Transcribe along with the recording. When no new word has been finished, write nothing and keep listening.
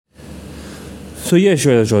सो ये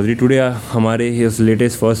श्वेता चौधरी टुडे हमारे इस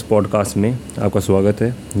लेटेस्ट फर्स्ट पॉडकास्ट में आपका स्वागत है.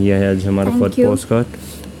 यह है आज हमारा फर्स्ट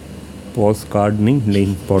पॉडकास्ट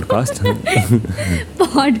नहीं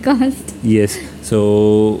पॉडकास्ट. यस. सो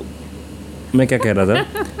मैं क्या कह रहा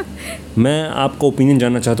था, मैं आपका ओपिनियन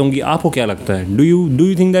जानना चाहता हूँ कि आपको क्या लगता है. Do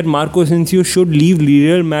you think that Marco एसेंसियो should leave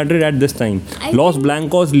real Madrid at this time? Loss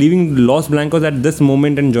Blancos at this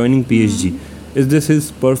moment and joining PSG. Is this his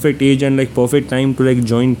perfect age and like perfect time to like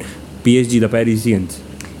join PSG, the Parisians?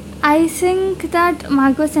 I think that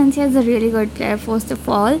Marco Asensio is a really good player first of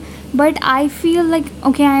all, but I feel like,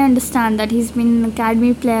 okay, I understand that he's been an academy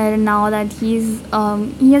player now, that he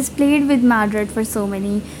has played with Madrid for so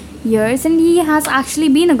many years and he has actually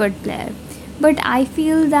been a good player, but I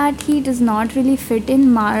feel that he does not really fit in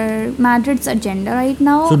Madrid's agenda right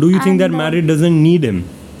now. So do you think that Madrid doesn't need him?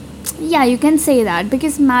 Yeah, you can say that,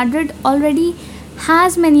 because Madrid already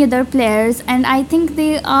has many other players and I think they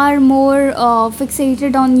are more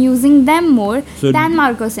fixated on using them more than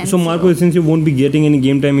Marco Asensio. So Marco Asensio won't be getting any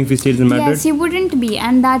game time if he stays in Madrid? Yes, he wouldn't be,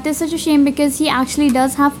 and that is such a shame because he actually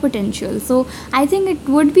does have potential. So I think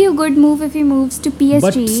it would be a good move if he moves to PSG.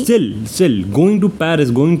 But still going to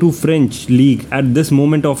Paris, going to French league at this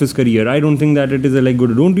moment of his career, I don't think that it is a like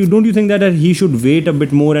good. Don't you think that he should wait a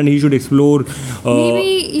bit more and he should explore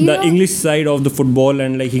the English side of the football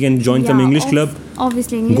and like he can join some English club?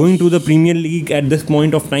 Obviously, English. Going to the Premier League at this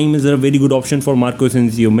point of time is a very good option for Marco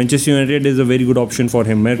Asensio. Manchester United is a very good option for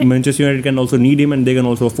him. Manchester United can also need him and they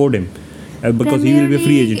can also afford him because he will be a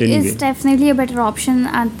free agent anyway. Is definitely a better option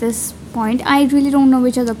at this point. I really don't know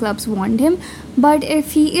which other clubs want him, but if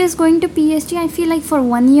he is going to PSG, I feel like for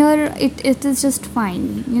 1 year it is just fine.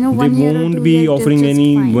 You know, 1 year. They won't be offering any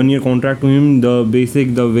 1 year contract to him. The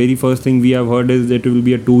very first thing we have heard is that it will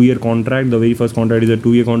be a 2-year contract. The very first contract is a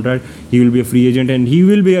 2-year contract. He will be a free agent and he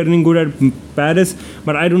will be earning good at Paris,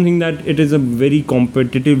 but I don't think that it is a very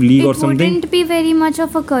competitive league or something. It wouldn't be very much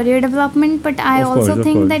of a career development, but I also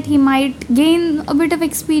think that he might gain a bit of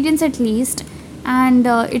experience at least, and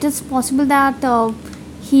it is possible that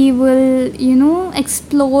he will,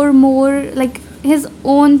 explore more like his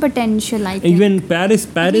own potential. I think even Paris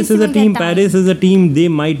is a team. They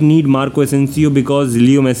might need Marco Asensio because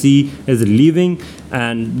Leo Messi is leaving,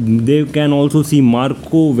 and they can also see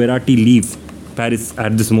Marco Verratti leave Paris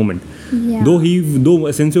at this moment. Yeah. Though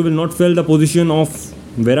Asensio will not fill the position of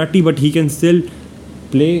Verratti, but he can still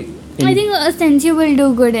play. I think Asensio will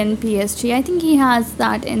do good in PSG. I think he has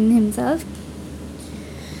that in himself.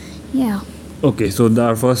 Yeah. Okay, so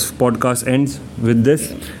our first podcast ends with this.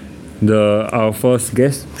 Our first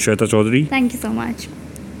guest, Shweta Chaudhary. Thank you so much.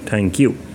 Thank you.